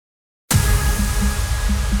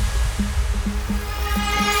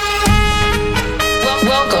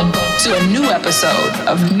Welcome to a new episode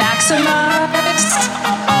of Maxximize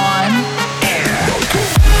On Air.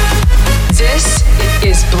 This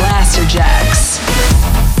is Blasterjaxx,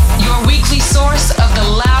 your weekly source of the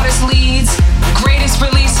loudest leads, greatest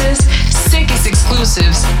releases, sickest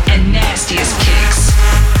exclusives, and nastiest kicks.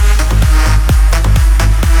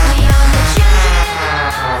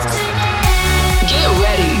 Get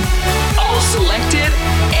ready, all selected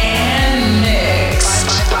and mixed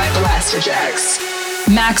by Blasterjaxx.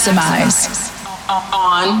 Maxximize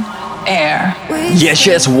On Air.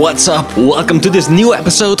 Yes, what's up? Welcome to this new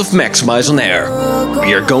episode of Maxximize On Air.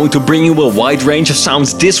 We are going to bring you a wide range of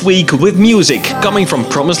sounds this week with music coming from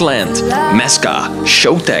Promised Land, Meszca,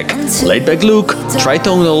 Showtek, Laidback Luke,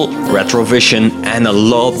 Tritonal, Retrovison, and a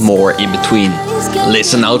lot more in between.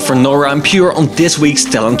 Listen out for Nora and Pure on this week's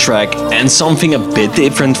talent track and something a bit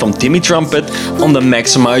different from Timmy Trumpet on the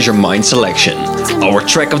Maxximize Your Mind selection. Our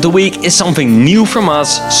track of the week is something new from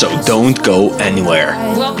us, so don't go anywhere.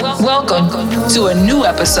 Welcome to a new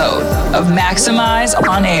episode of Maxximize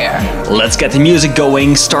On Air. Let's get the music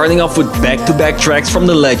going, starting off with back-to-back tracks from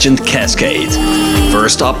the legend Cascade.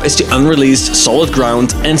 First up is the unreleased Solid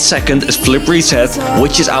Ground, and second is Flip Reset,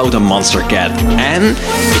 which is out on Monster Cat. And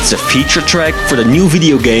it's a feature track for the new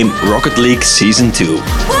video game Rocket League Season 2.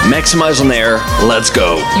 Maxximize On Air, let's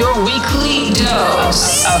go. Your weekly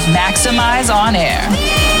dose of Maxximize On Air.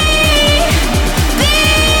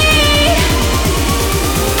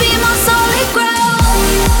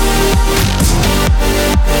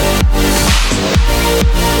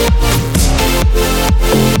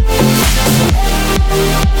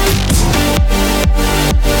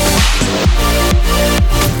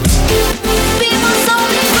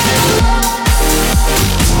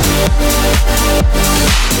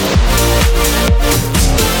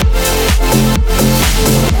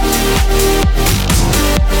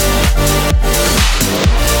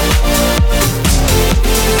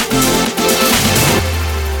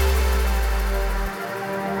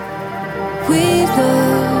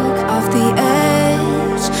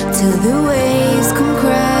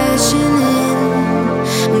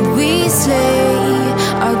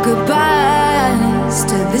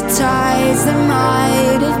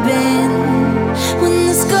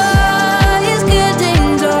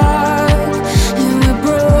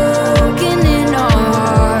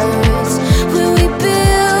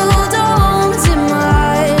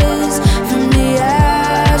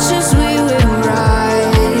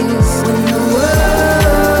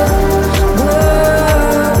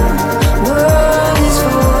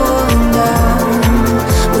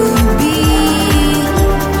 Will you be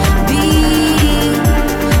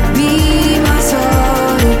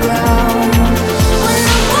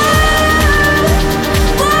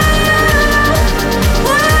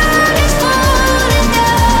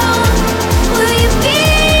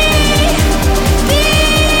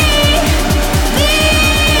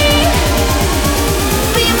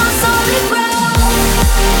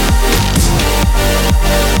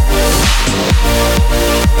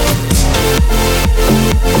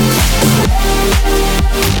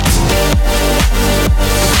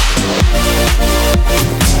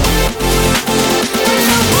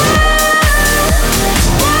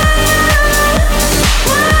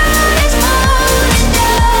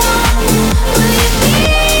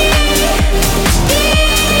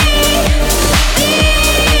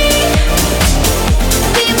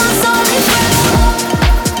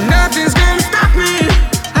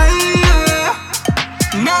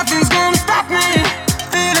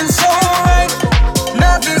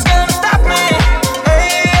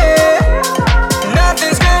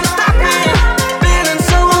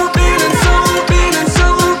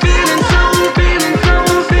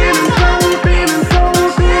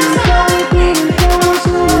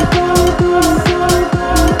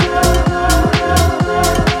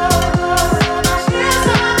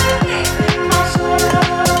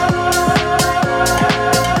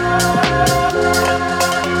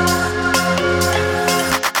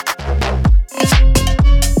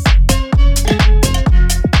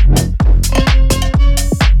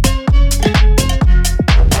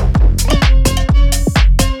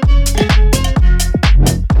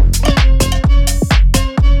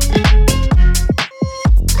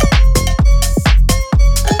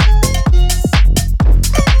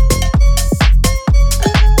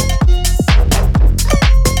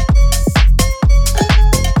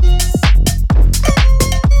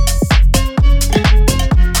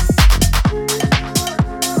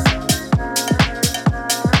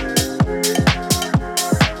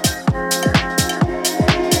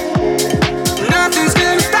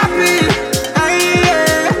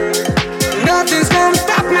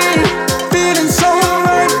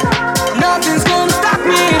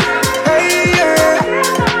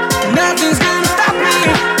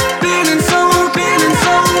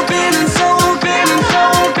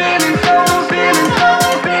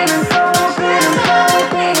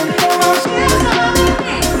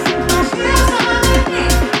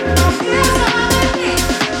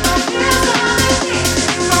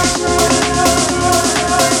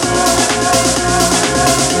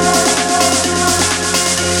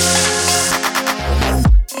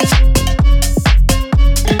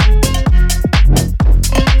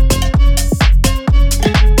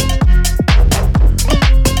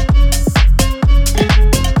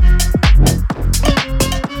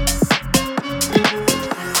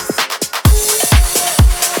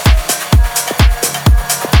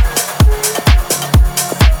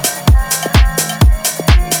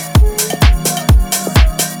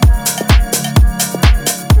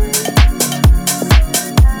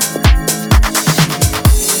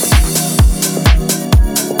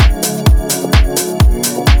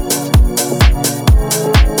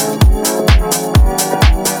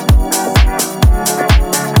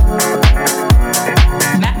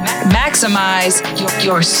maximize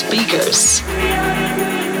your speakers.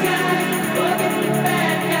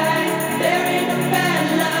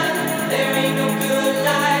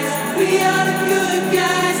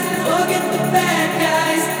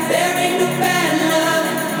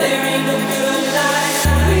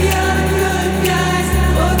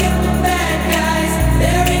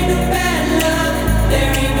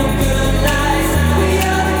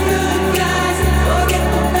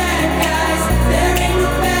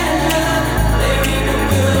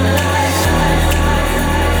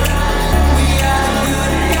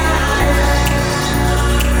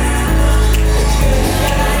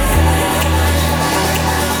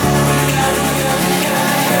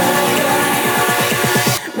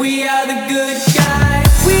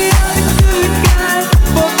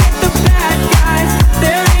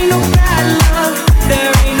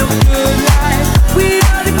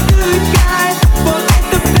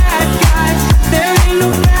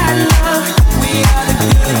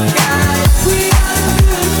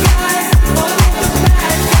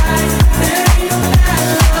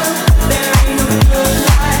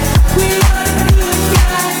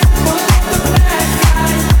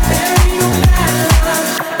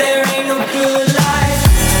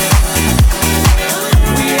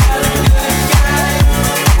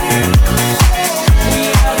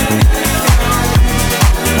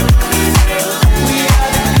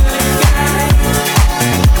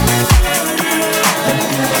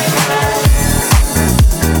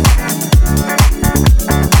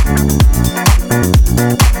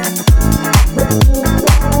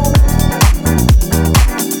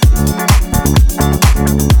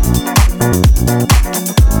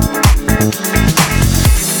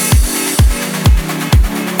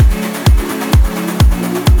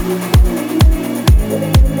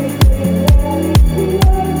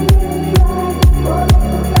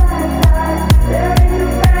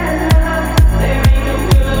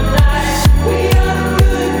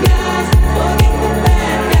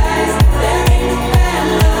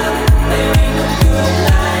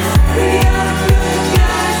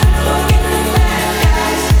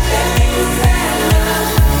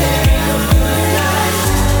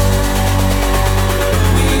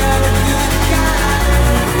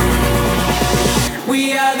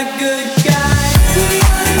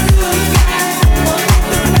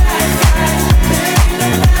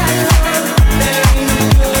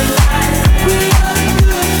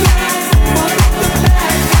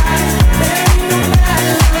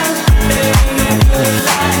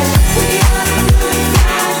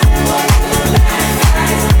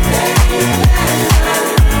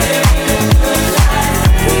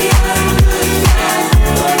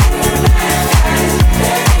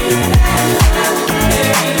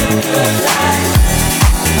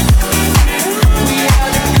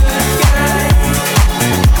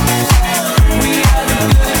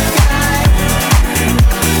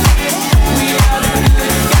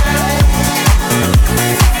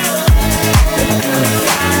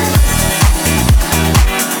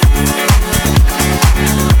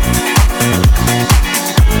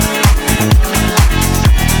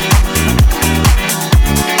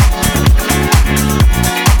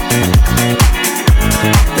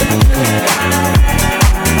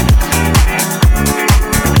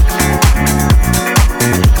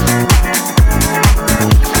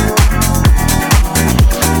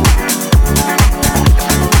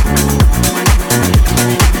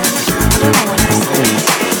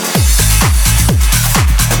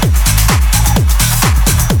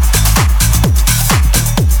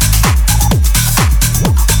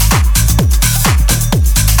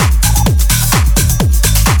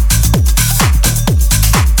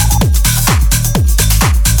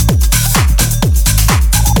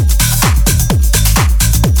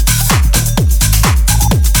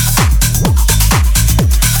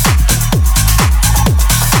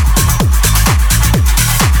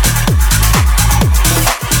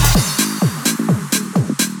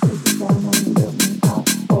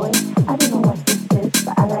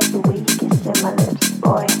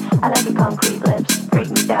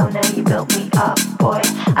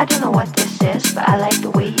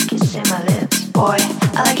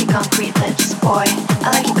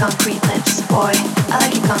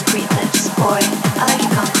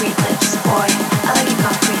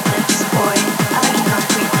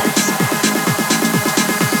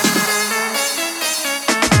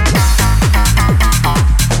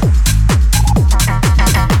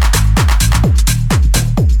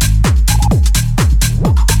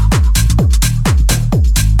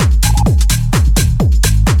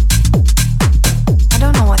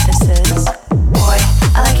 Boy,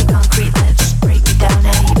 I like your concrete lips, break me down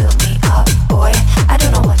and you build me up. Boy, I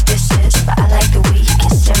don't know what this is.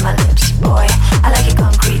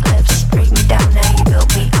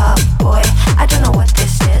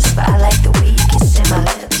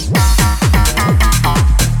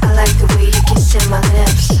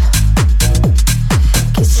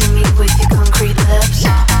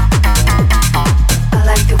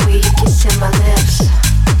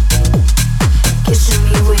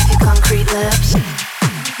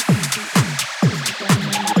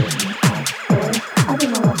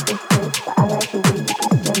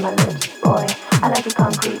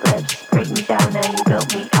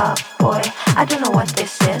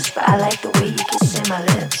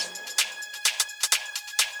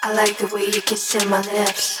 I like the way you're kissing my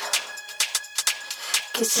lips,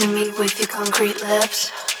 kissing me with your concrete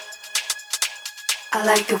lips. I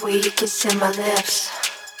like the way you're kissing my lips,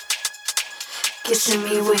 kissing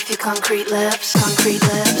me with your concrete lips, concrete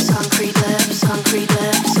lips, concrete lips, concrete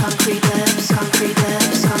lips, concrete lips, concrete lips, concrete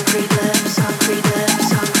lips, concrete lips, concrete lips,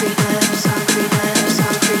 concrete lips,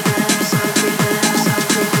 concrete lips, concrete lips,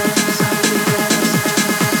 concrete lips, concrete lips.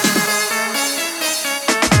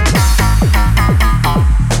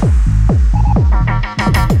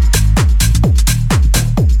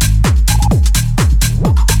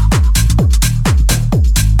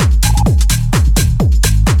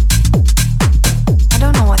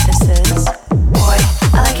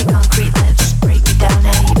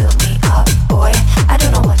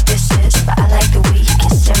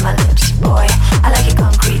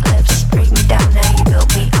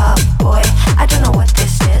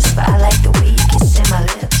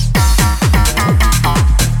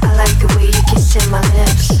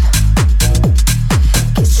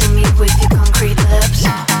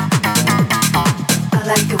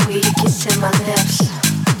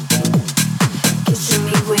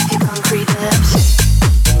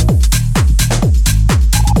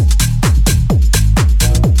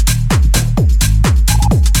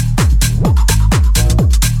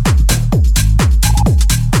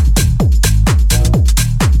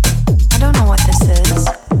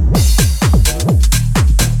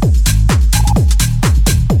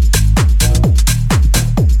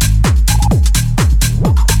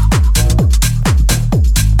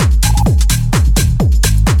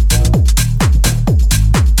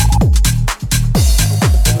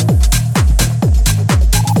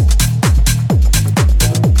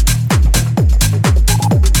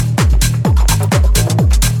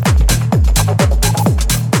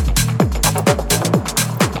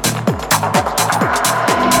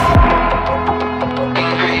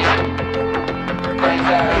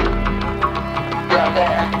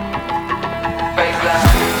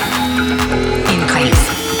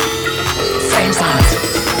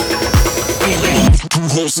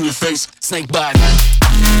 Snake bite.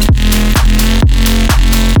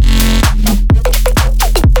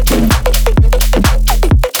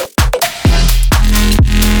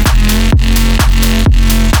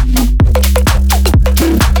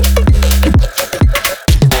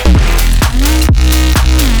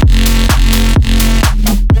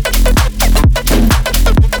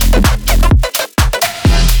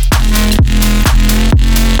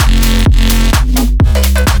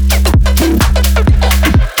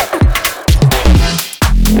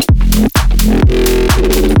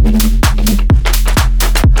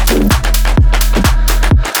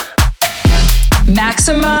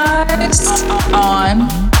 Maxximize On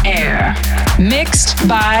Air. Mixed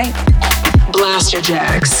by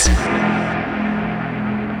Blasterjaxx.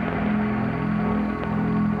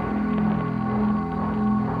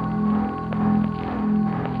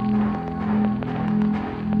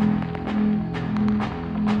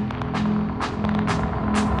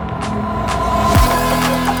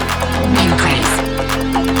 Increase.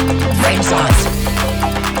 Frame size.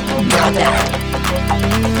 Got that.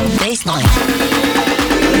 Baseline.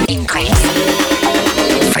 Increase.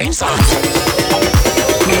 Frame size.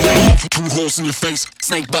 Two holes in your face,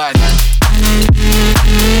 snake bite.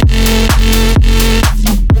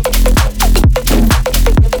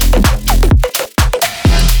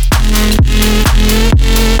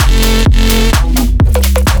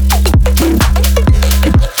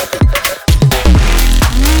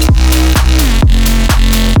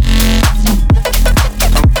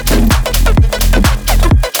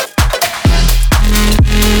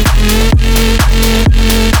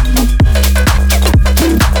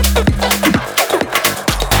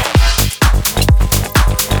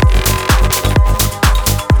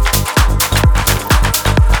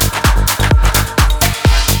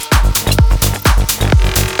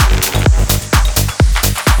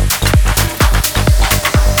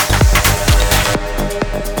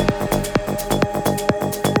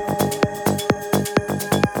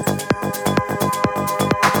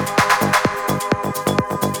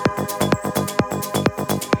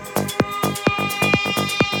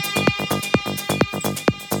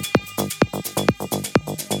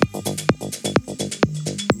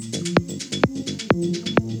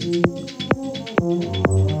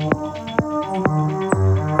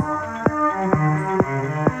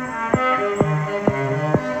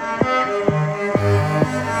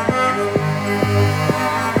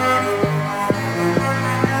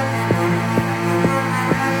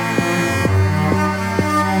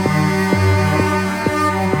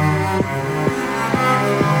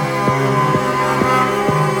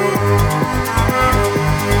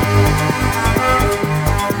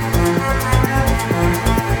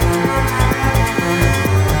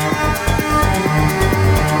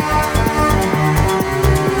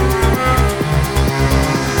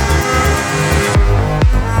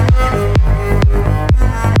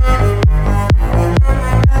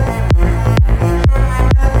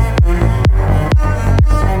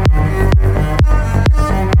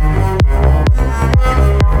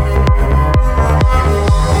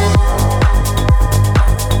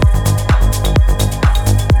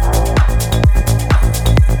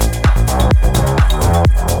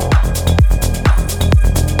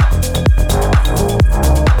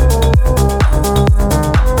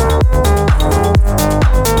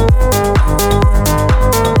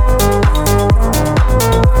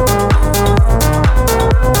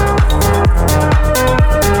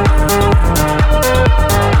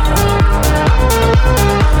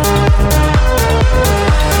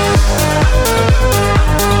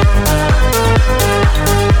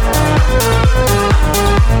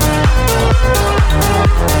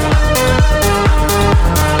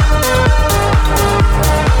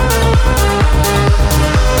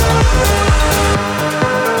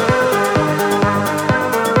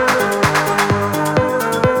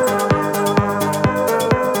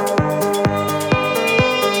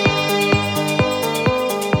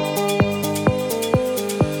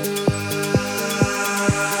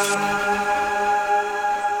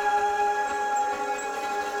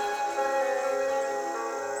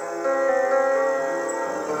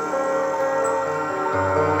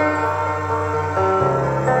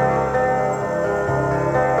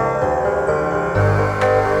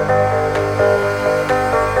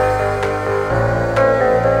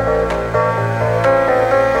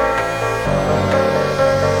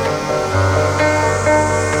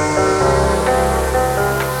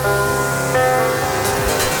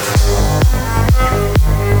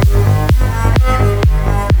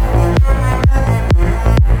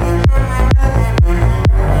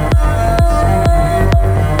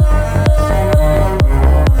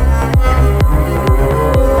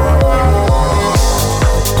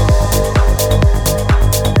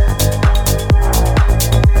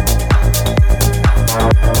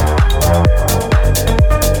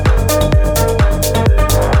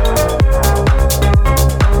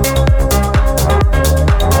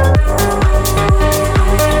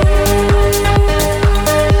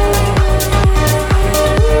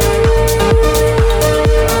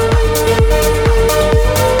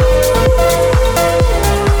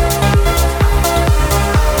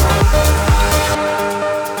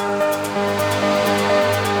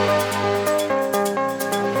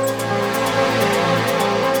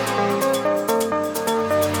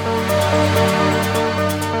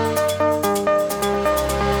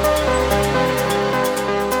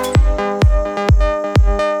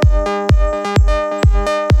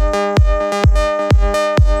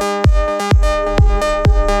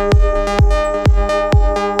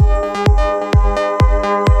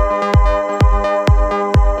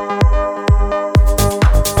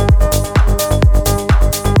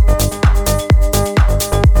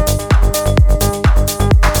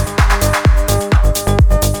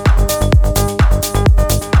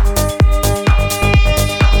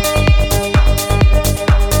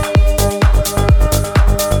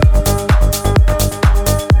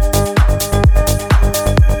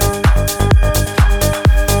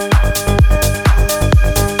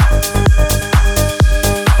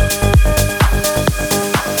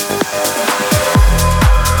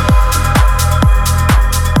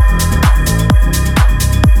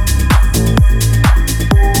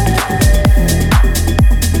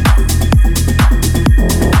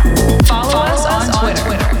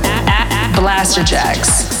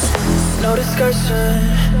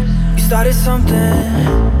 started something,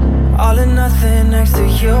 all or nothing next to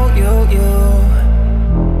you.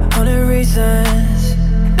 100 reasons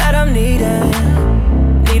that I'm needing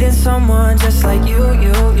someone just like you.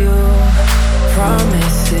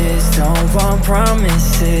 Promises, don't want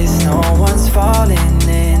promises. No one's falling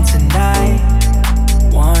in tonight.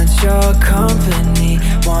 Want your company,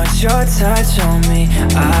 want your touch on me.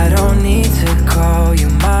 I don't need to call you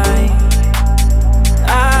mine.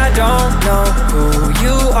 I don't know who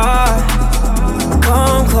you are.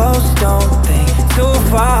 Come close, don't think too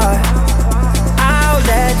far. I'll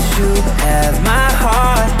let you have my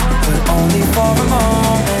heart, but only for a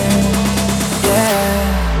moment. Yeah.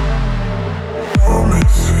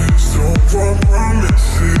 Promises, don't want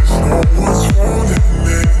promises. No one's falling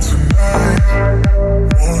in tonight.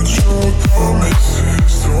 Want your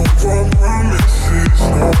promises, don't want promises.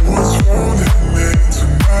 No one's falling in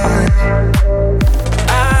tonight.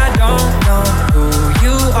 I don't know who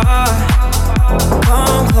you are.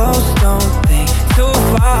 Come close, don't think too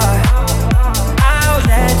far. I'll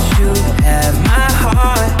let you have my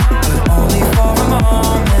heart, but only for a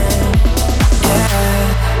moment. Yeah,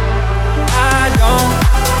 I don't.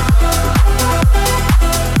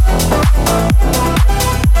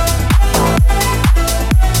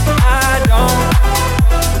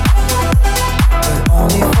 But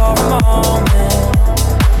only for a moment.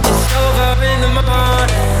 It's over in the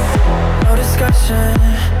morning. No discussion.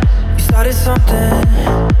 You started something,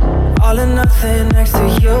 all or nothing next to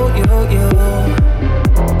you.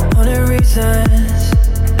 100 reasons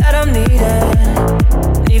that I'm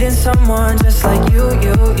needing someone just like you.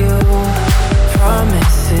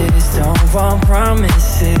 Promises, don't want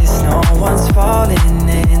promises. No one's falling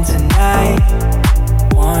in tonight.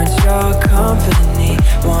 Want your company,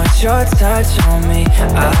 want your touch on me.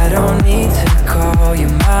 I don't need to call you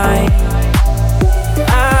mine.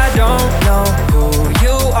 I don't know who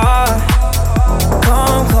you are.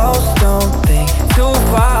 Come close, don't think too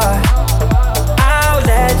far. I'll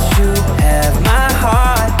let you have my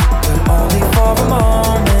heart, but only for a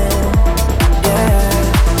moment. Yeah,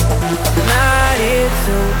 not here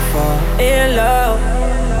to fall in love,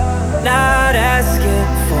 not asking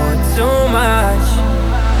for too much.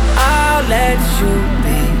 I'll let you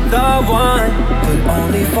be the one, but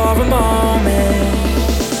only for a moment.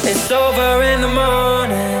 It's over in the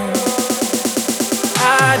morning.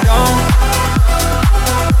 I don't.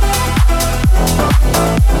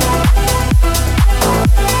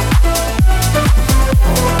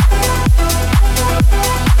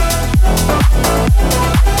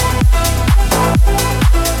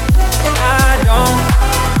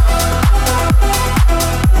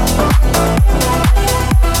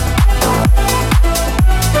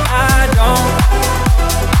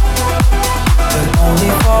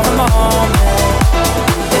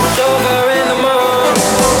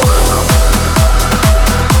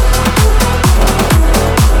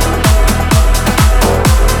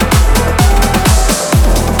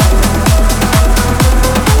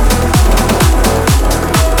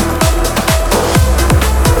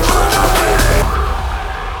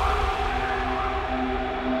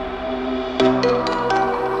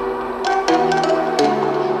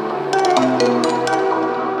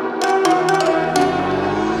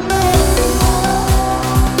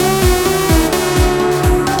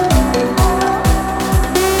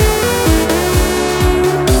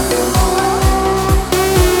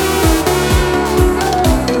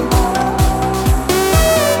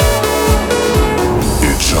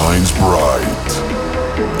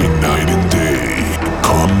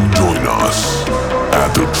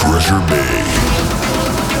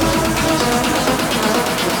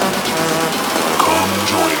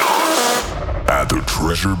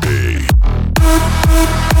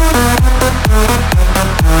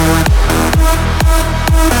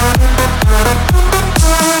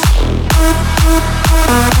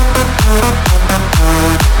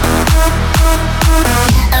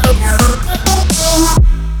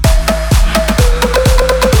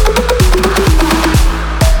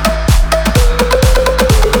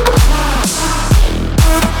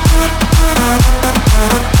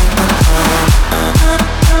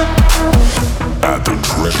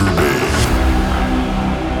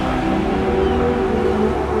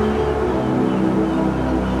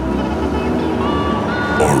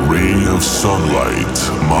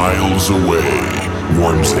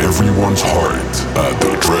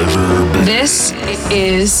 This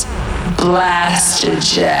is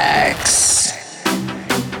Blasterjaxx.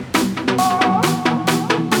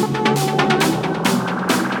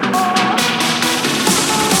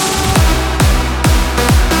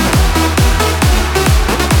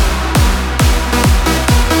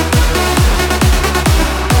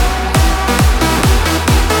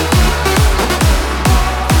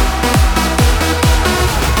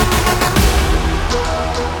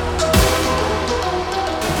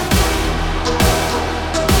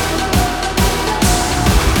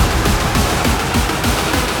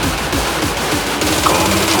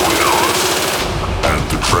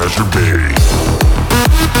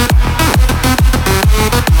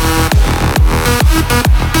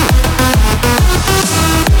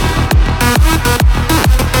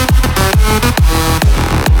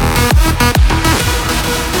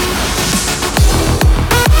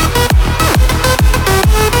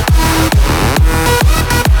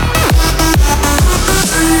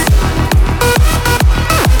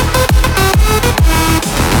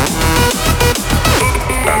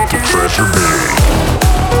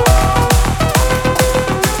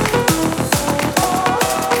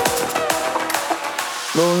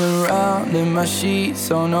 sheets.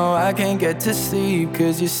 Oh no, I can't get to sleep,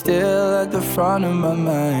 'cause you're still at the front of my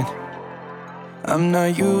mind. I'm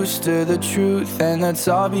not used to the truth, and that's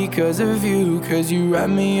all because of you, 'cause you wrap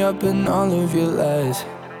me up in all of your lies.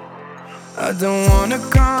 I don't wanna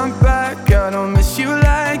come back, I don't miss you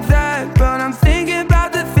like that, but I'm thinking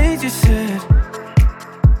about the things you said.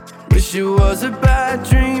 Wish it was a bad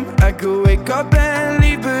dream, I could wake up and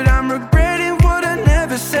leave, but I'm regretting what I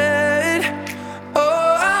never said. Oh,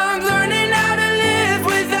 I'm learning how to live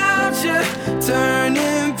without you,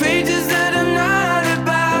 turning pages that are not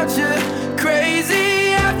about you. Crazy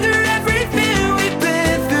after everything we've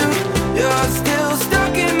been through, you're still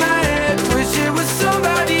stuck in my head. Wish it was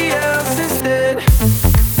somebody else instead.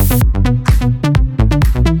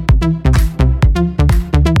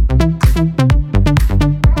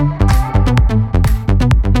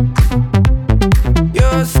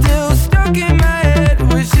 You're still stuck in my head.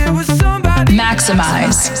 Wish it was somebody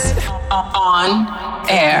Maxximize On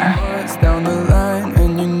Air. It's down the line,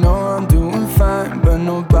 and you know I'm doing fine, but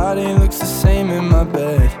nobody looks the same in my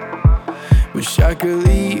bed. Wish I could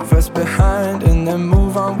leave us behind and then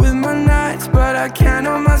move on with my nights, but I can't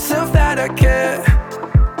know myself that I care.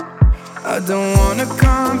 I don't wanna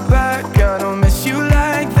come back, I don't miss you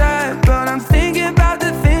like that, but I'm thinking about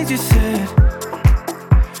the things you said.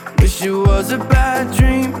 Wish it was a bad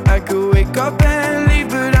dream, I could wake up and leave,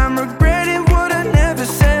 but I'm regretting what I never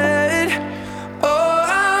said. Oh,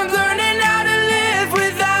 I'm learning how to live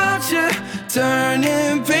without you,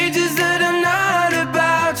 turning pages that are not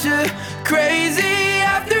about you. Crazy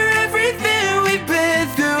after everything we've been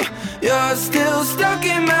through, you're still stuck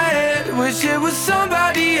in my head. Wish it was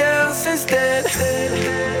somebody else instead.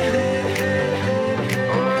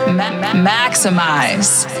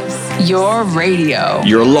 Maxximize your radio.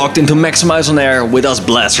 You're locked into Maxximize On Air with us,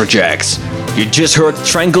 Blasterjaxx. You just heard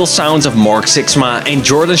tranquil sounds of Mark Sixma and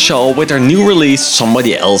Jordan Shaw with their new release,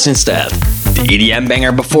 Somebody Else Instead. The EDM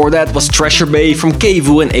banger before that was Treasure Bay from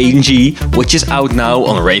Kevu and Aiden G, which is out now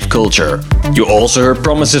on Rave Culture. You also heard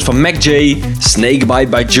Promises from Mac J,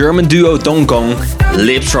 Snakebite by German duo Dongkong,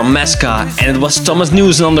 Lips from Meszca, and it was Thomas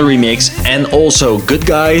Newson on the remix, and also Good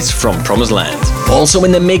Guys from Promised Land. Also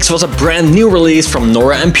in the mix was a brand new release from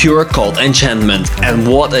Nora En Pure called Enchantment, and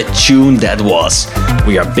what a tune that was.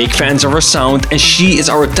 We are big fans of her sound, and she is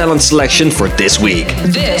our talent selection for this week.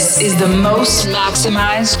 This is the most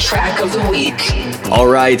maximized track of the week.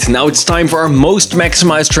 Alright, now it's time for our most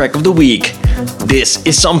maximized track of the week. This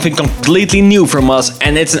is something completely new from us,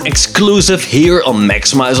 and it's an exclusive here on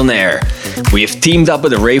Maxximize On Air. We have teamed up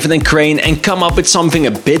with Raven and Crane and come up with something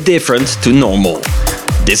a bit different to normal.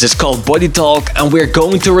 This is called Body Talk, and we're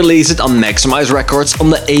going to release it on Maxximize Records on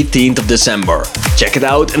the 18th of December. Check it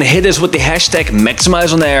out and hit us with the hashtag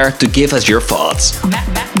Maxximize On Air to give us your thoughts.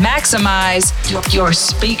 Maximize your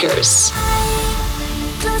speakers.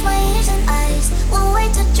 Close my ears and eyes, we'll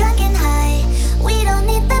wait till drunk and high. We don't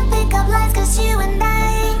need the pickup lines, 'cause you and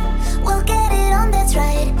I will get it on, that's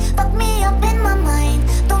right. Fuck me up in my mind,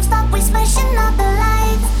 don't stop, we smashing up the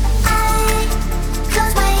lights. I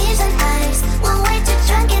close my ears and eyes, we'll wait till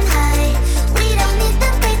drunk and high. We don't need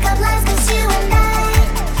the pickup lines, 'cause you and I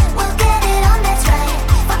will get it on, that's right.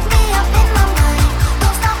 Fuck me up in my mind,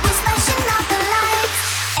 don't stop, we smashing up the lights.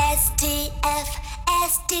 STF,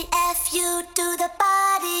 STF, you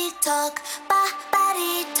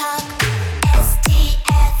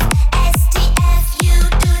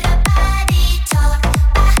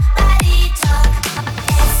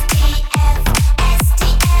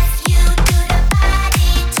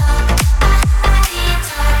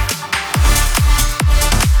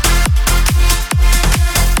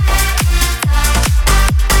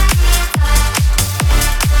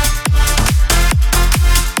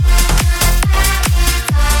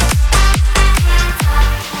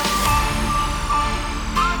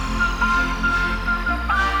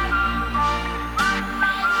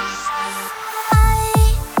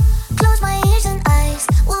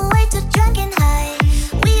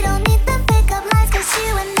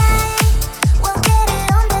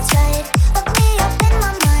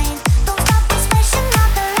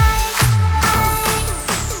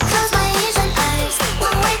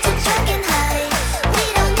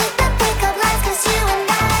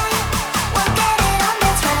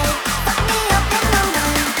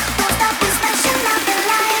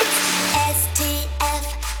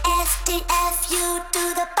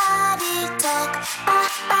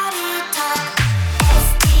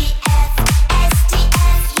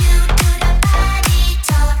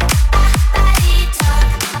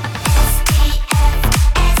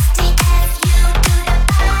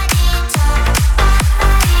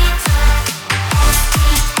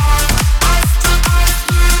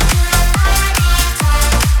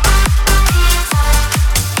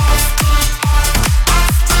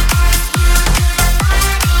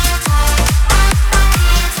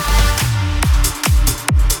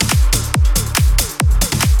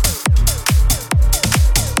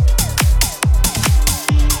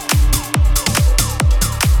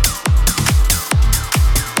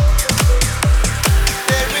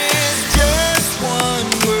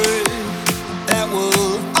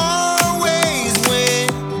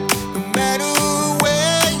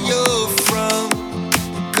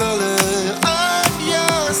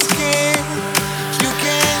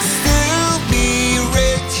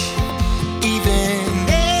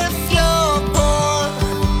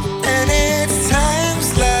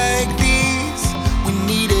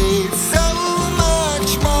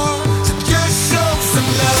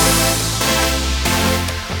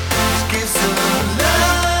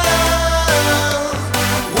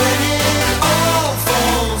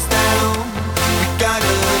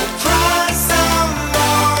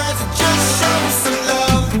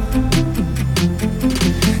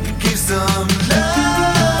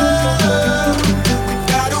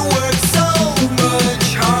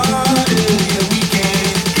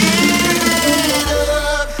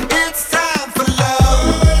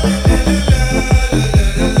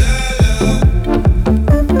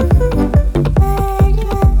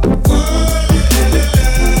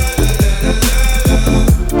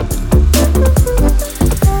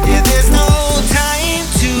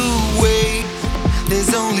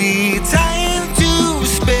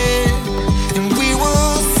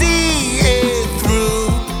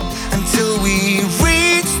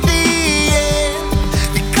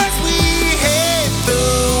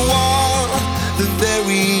the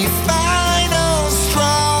very final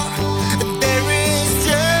straw. There is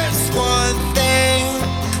just one thing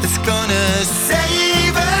that's gonna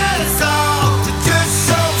save us all. To just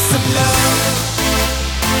show some love,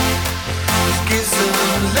 give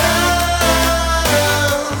some love.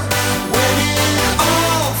 When it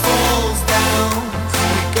all falls down,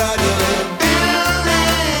 we gotta build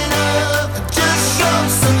it up. Just show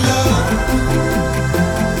some love,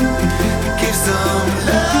 give some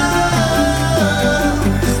love.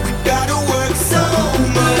 We gotta work so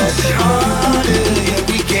much harder, yeah,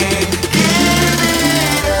 we can't give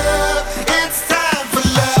it up. It's time for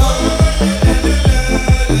love.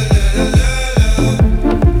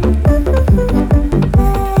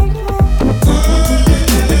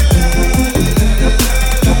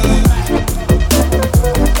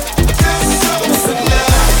 Just show some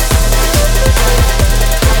love,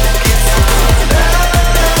 give some love.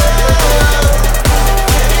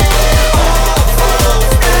 All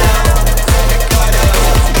falls down, we gotta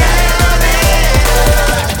build it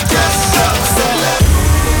up. Just show some love.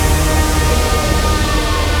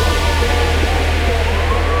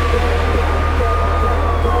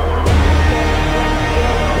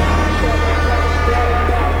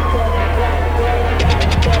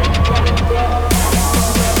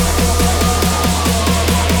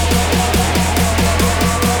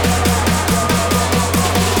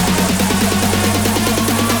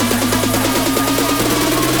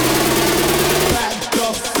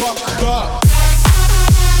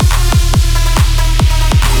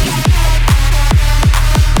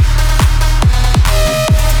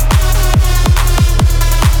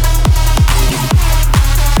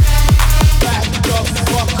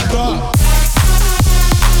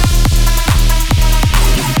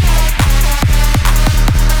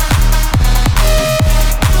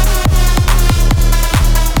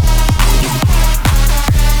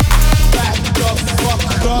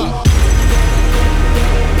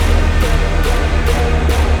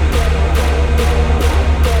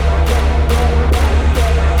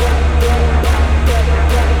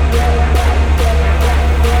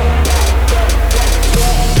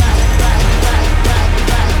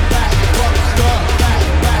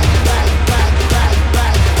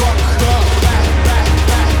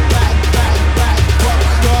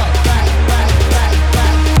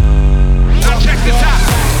 Now check this out.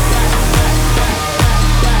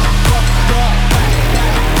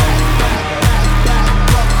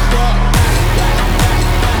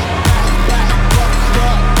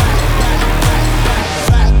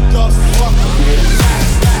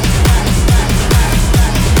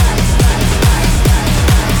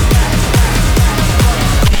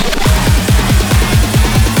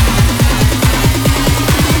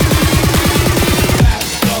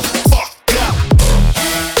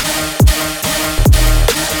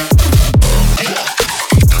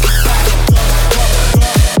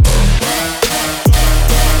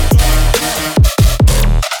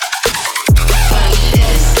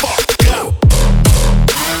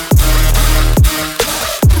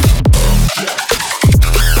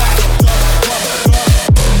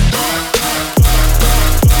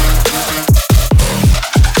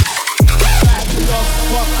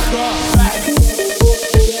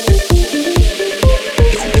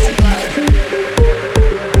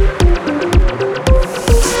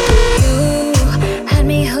 You had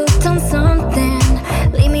me hooked on something.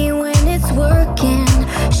 Leave me when it's working.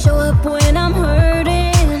 Show up when I'm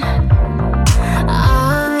hurting.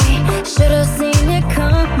 I should have seen it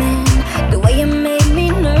coming. The way you made me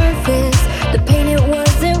nervous. The pain, it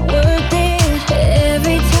wasn't worth it.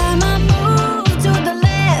 Every time I move to the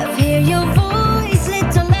left, hear your voice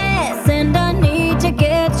little less. And I need to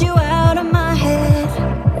get you out of my head.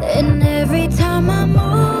 And every time I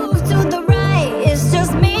move to the right, it's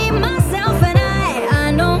just me, myself, and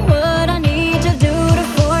I know what I need to do to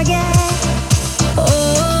forget.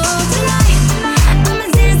 Oh, tonight, I'ma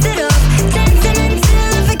dance it up, dancing until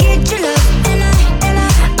I forget your love. And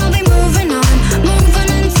I'll be moving on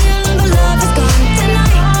until all the love is gone.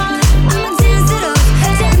 Tonight, I'ma dance it up,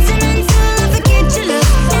 dancing until I forget your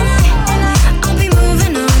love. And I'll be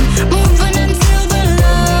moving on until the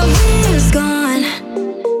love is gone.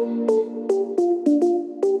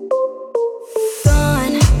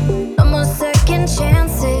 Gone. No more second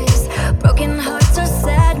chances, broken hearts or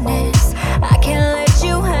sadness. I can't let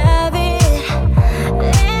you have it.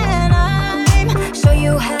 And I'm sure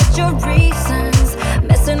you had your reasons,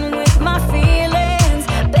 messing with my feelings.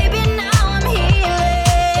 Baby, now I'm healing.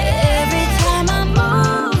 Every time I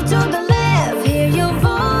move to the left, hear your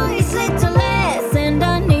voice little less. And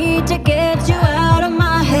I need to get you out of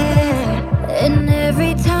my head. And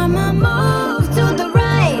every time I move to the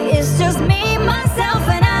right, it's just me, myself,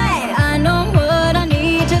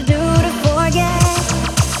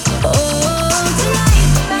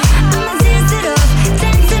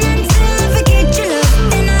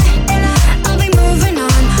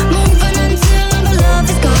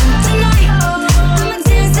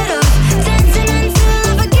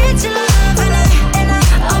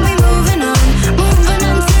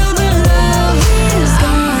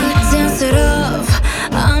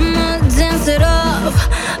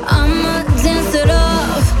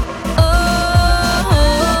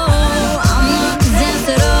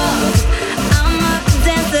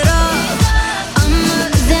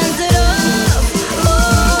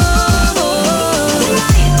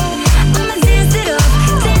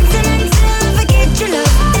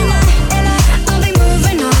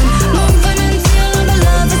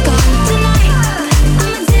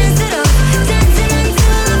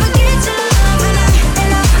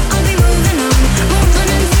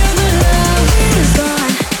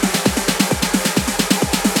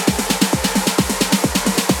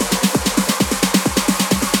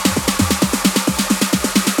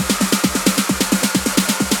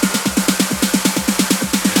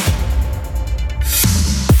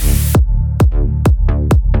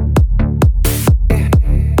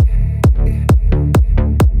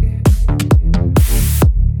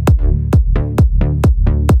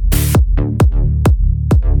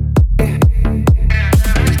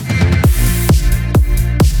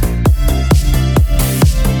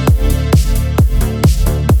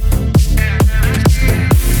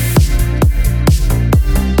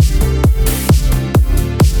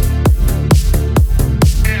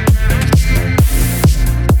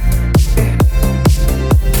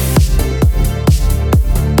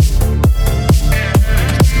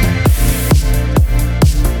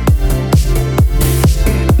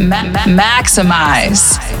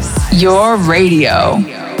 Maxximize your radio.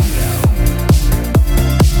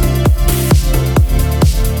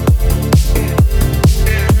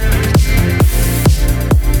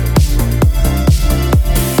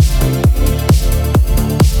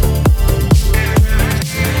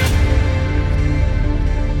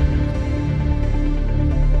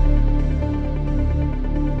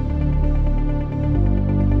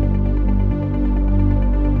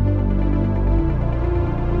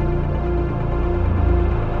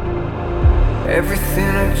 Everything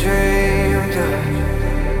I dreamed of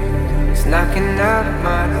is knocking out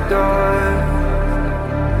my door.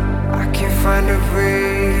 I can't find a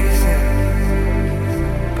reason,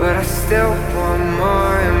 but I still want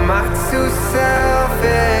more. Am I too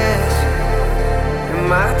selfish?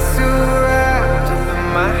 Am I too wrapped up in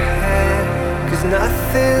my head? 'Cause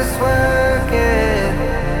nothing's working,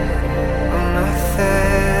 oh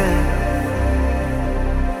nothing.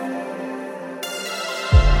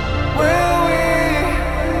 Will we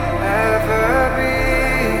ever be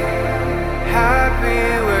happy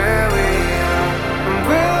where we are? And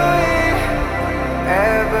will we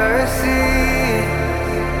ever see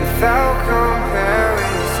without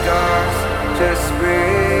comparing stars? Just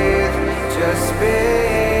breathe, just breathe.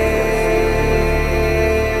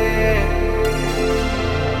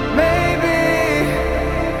 Maybe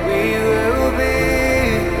we will be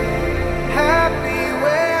happy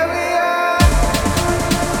where we are.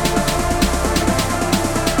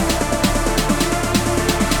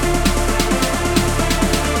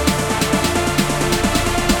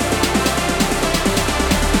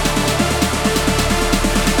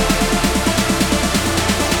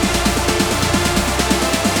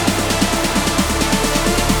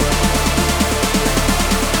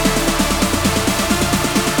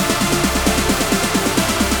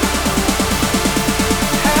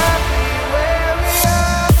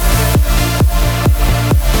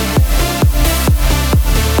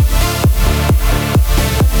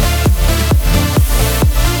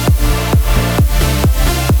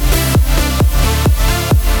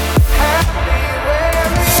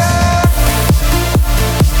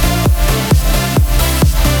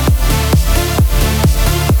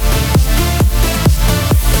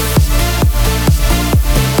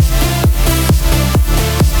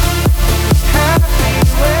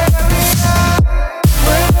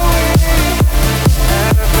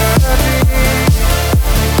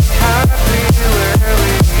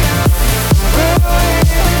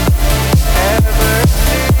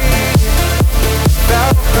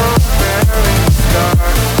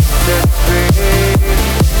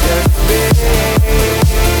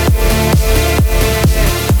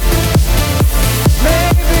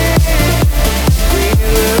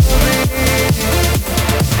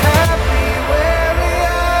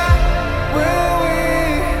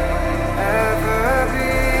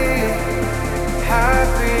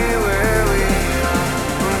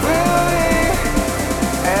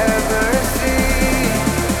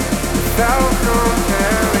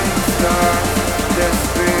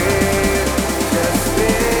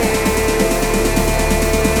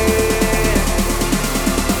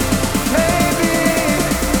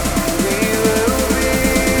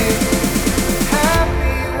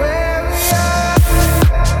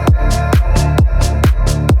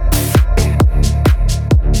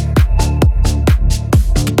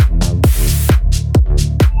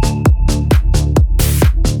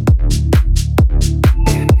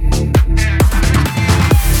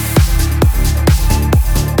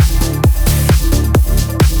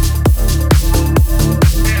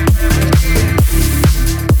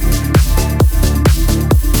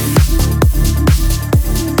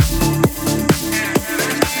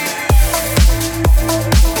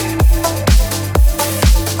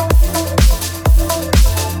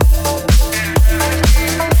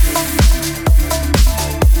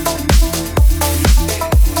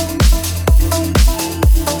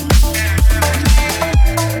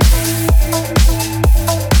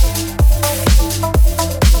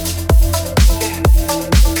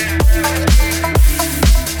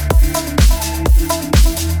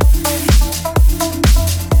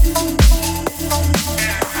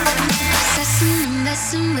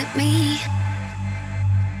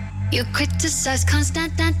 Criticize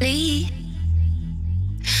constantly.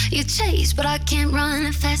 You chase, but I can't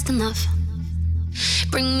run fast enough.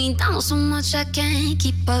 Bring me down so much I can't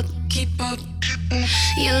keep up.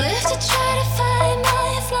 You live to try to find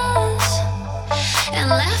my flaws, and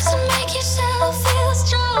laugh to make yourself feel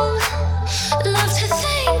strong. Love to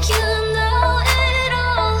think you know it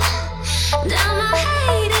all. Damn, I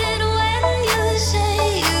hate it when you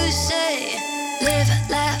say, live,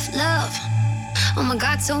 laugh, love. Oh my God.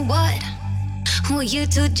 God, so what? Who are you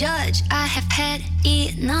to judge? I have had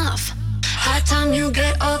enough. High time you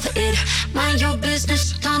get over it. Mind your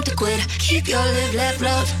business, time to quit. Keep your live, let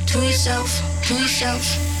love to yourself, to yourself,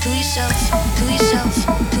 to yourself, to yourself,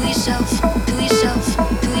 to yourself, to yourself,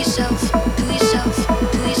 to yourself, to yourself,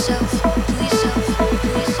 to yourself, to yourself, to yourself.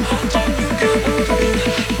 High time you get over it.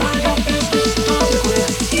 Mind your business, time to quit.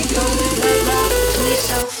 Keep your live, let love to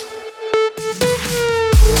yourself.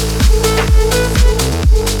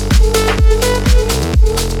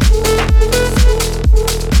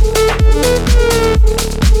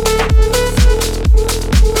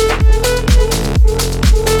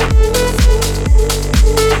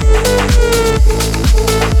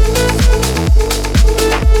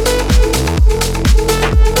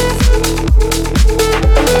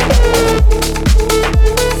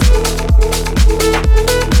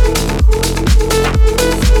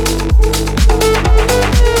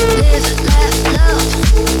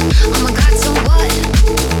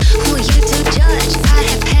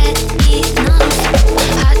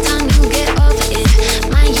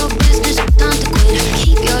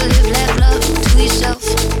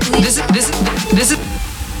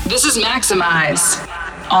 This is Maxximize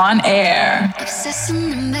On Air.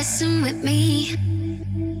 Obsessing and messing with me.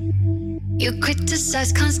 You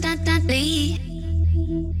criticize constantly.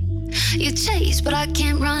 You chase, but I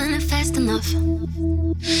can't run fast enough.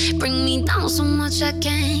 Bring me down so much I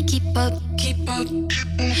can't keep up.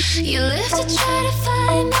 You live to try to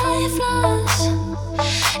find my flaws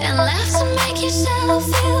and laugh to make yourself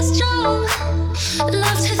feel strong.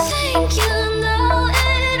 Love to think you know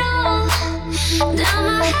it all. Damn,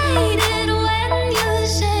 I hate it when you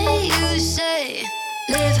say,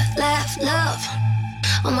 live, laugh, love.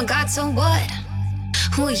 Oh my God, so what?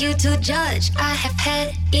 Who are you to judge? I have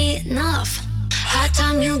had enough. High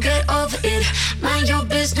time you get over it. Mind your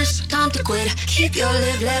business, time to quit. Keep your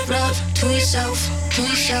live, let love to yourself, to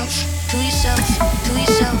yourself, to yourself, to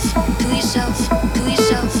yourself, to yourself, to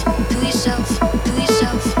yourself, to yourself, to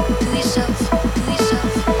yourself, to yourself, to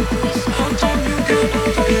yourself. High time you get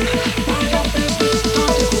over it. Mind your business,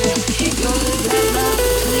 time to quit. Keep your live, let love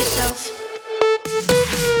to yourself.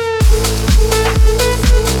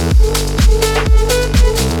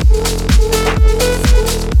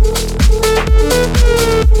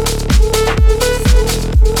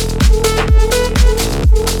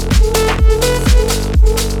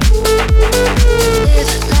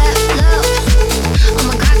 Live, laugh, love.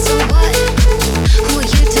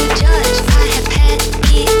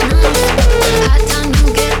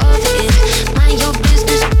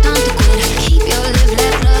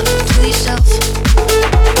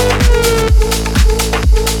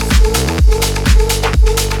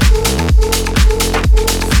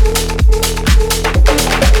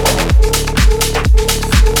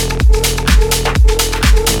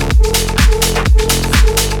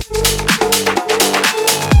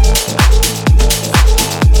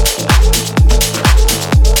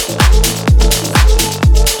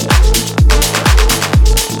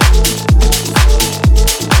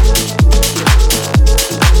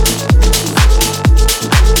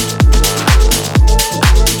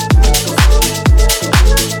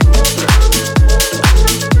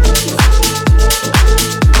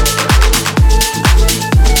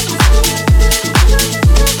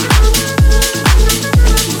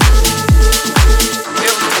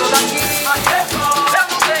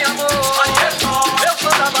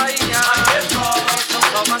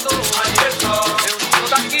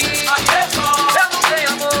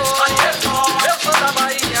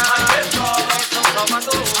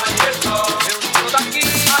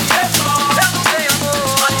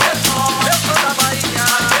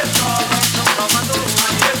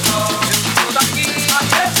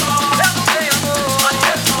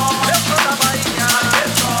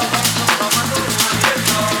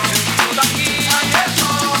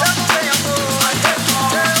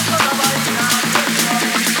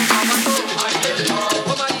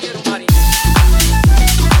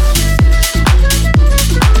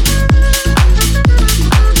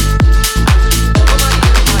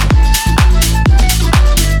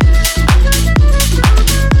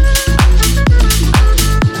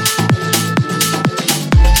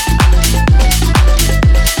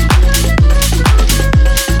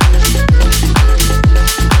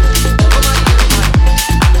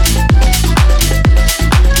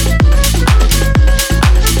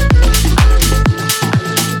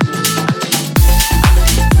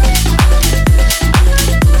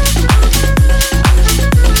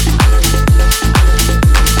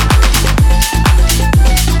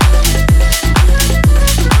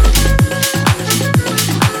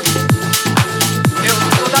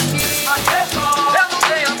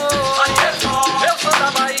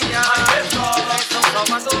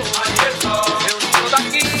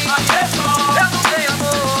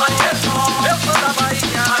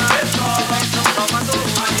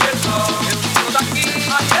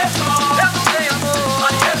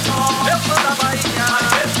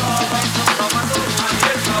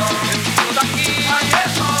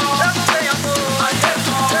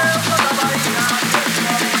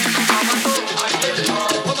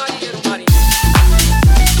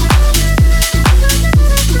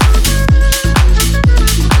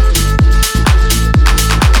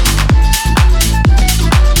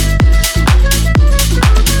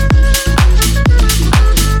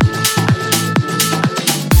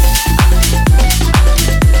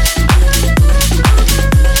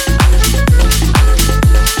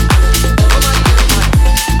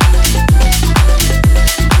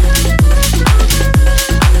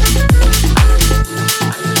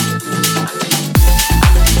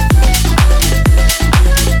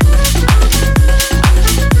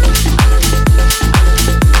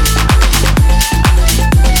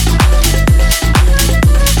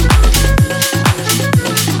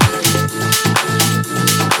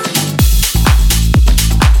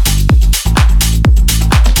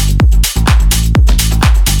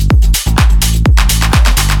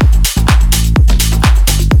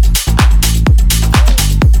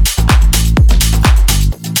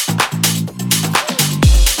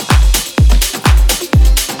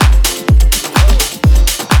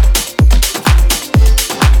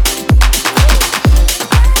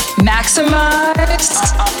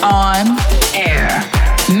 Maxximize On Air.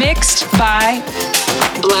 Mixed by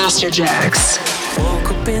Blasterjaxx.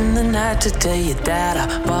 Woke up in the night to tell you that I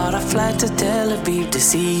bought a flight to Tel Aviv to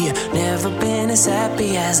see you. Never been as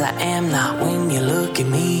happy as I am now when you look at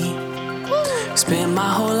me. Spent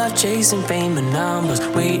my whole life chasing fame and numbers,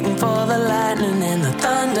 waiting for the lightning and the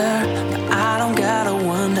thunder. But I don't gotta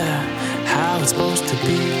wonder how it's supposed to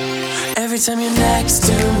be. Every time you're next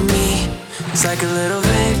to me, it's like a little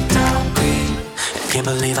victory. Can't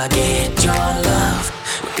believe I get your love.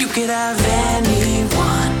 You could have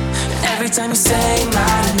anyone. Every time you say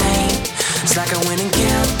my name, it's like I win and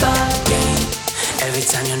kill the game. Every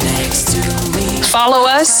time you're next to me. Follow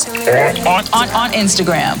us on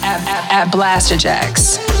Instagram at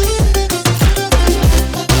Blasterjaxx.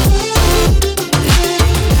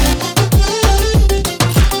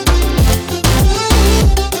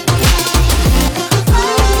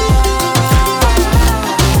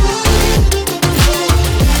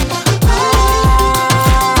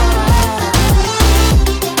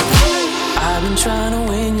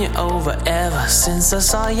 Since I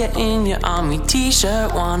saw you in your army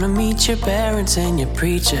t-shirt, wanna meet your parents and your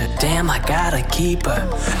preacher. Damn, I gotta keep her.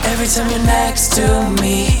 Every time you're next to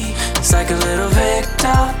me, it's like a little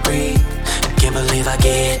victory. Can't believe I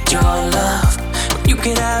get your love. You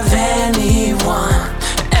could have anyone.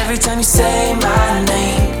 Every time you say my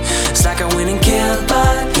name, it's like I win and kill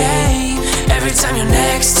the game. Every time you're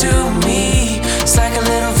next to me, it's like a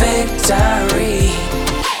little victory.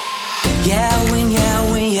 Yeah, when you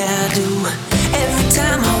do. Every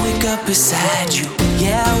time I wake up beside you.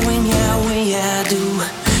 Yeah, when you do.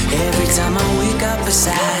 Every time I wake up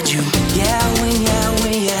beside you. Yeah, when you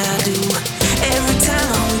do. Every time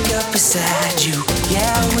I wake up beside you.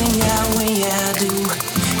 Yeah, when you do.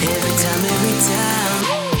 Every time, every time.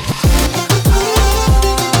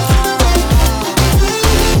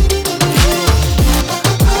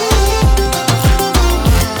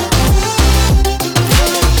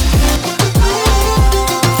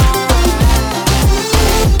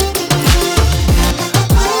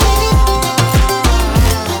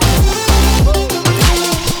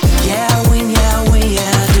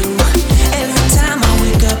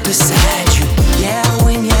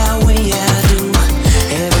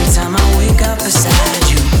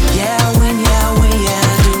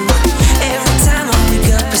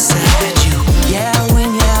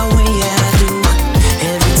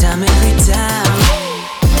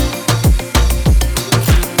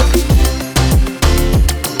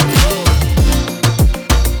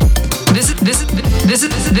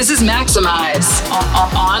 This is Maxximize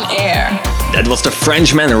on Air. That was the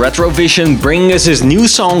Frenchman Retrovison bringing us his new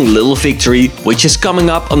song Little Victory, which is coming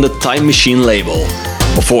up on the Time Machine label.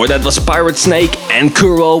 Before that was Pirate Snake and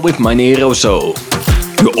Kurwal with Meine Rosso.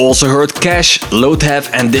 You also heard Cash, Loadhave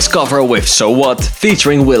and Discover with So What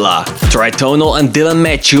featuring Willa, Tritonal and Dylan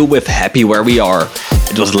Matthew with Happy Where We Are.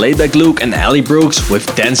 It was Laidback Luke and Ali Brooks with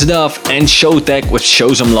Dance It Off and Showtek with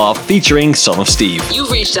Show Some Love featuring Son of Steve.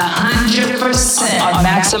 You've reached 100% on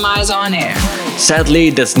Maxximize On Air. Sadly,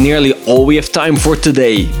 that's nearly all we have time for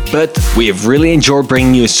today, but we have really enjoyed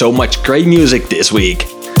bringing you so much great music this week.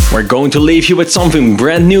 We're going to leave you with something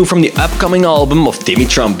brand new from the upcoming album of Timmy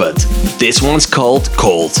Trumpet. This one's called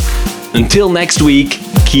Cold. Until next week,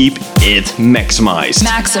 keep it maximized.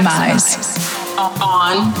 Maxximize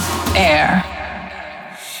On Air.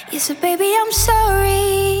 You said, baby, I'm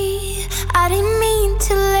sorry. I didn't mean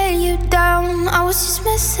to let you down. I was just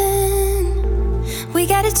messing. We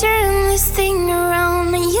gotta turn this thing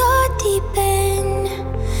around. And you're deep in.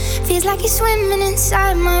 Feels like you're swimming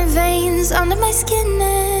inside my veins, under my skin,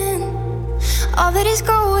 and all that is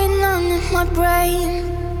going on in my brain.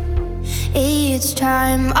 Each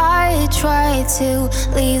time I try to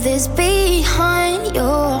leave this behind,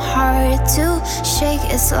 your heart to shake.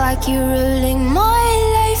 It's like you're ruling my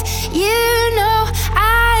life. You know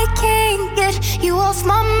I can't get you off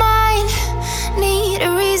my mind. Need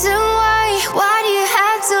a reason why. Why do you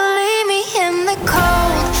have to leave me in the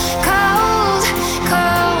cold, cold,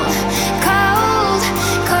 cold, cold,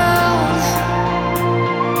 cold?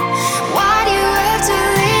 Why do you have to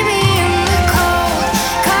leave me in the cold,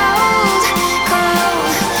 cold, cold,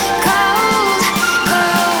 cold,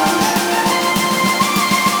 cold?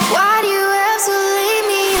 Why do you have to leave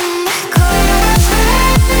me in the cold?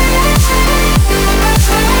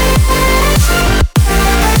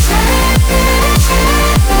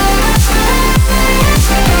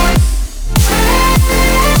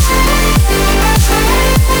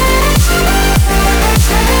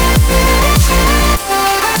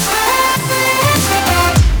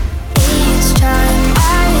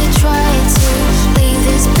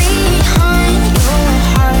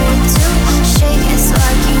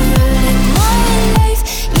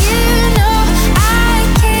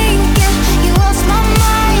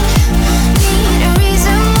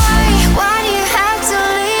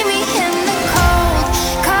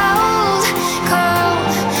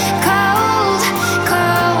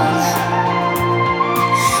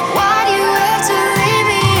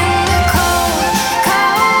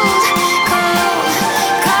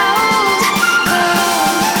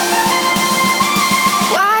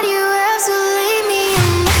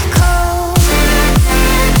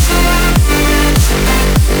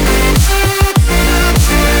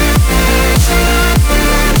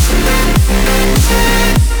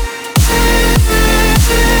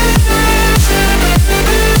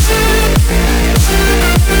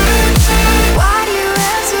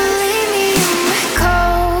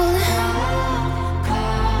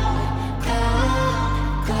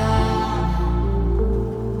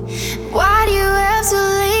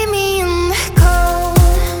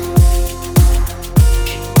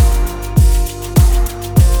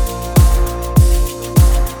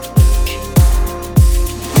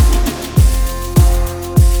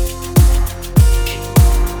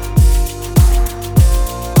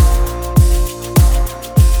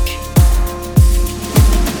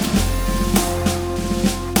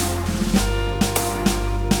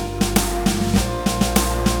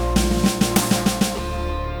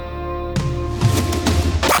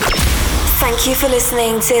 Thank you for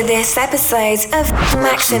listening to this episode of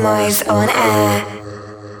Maxximize On Air.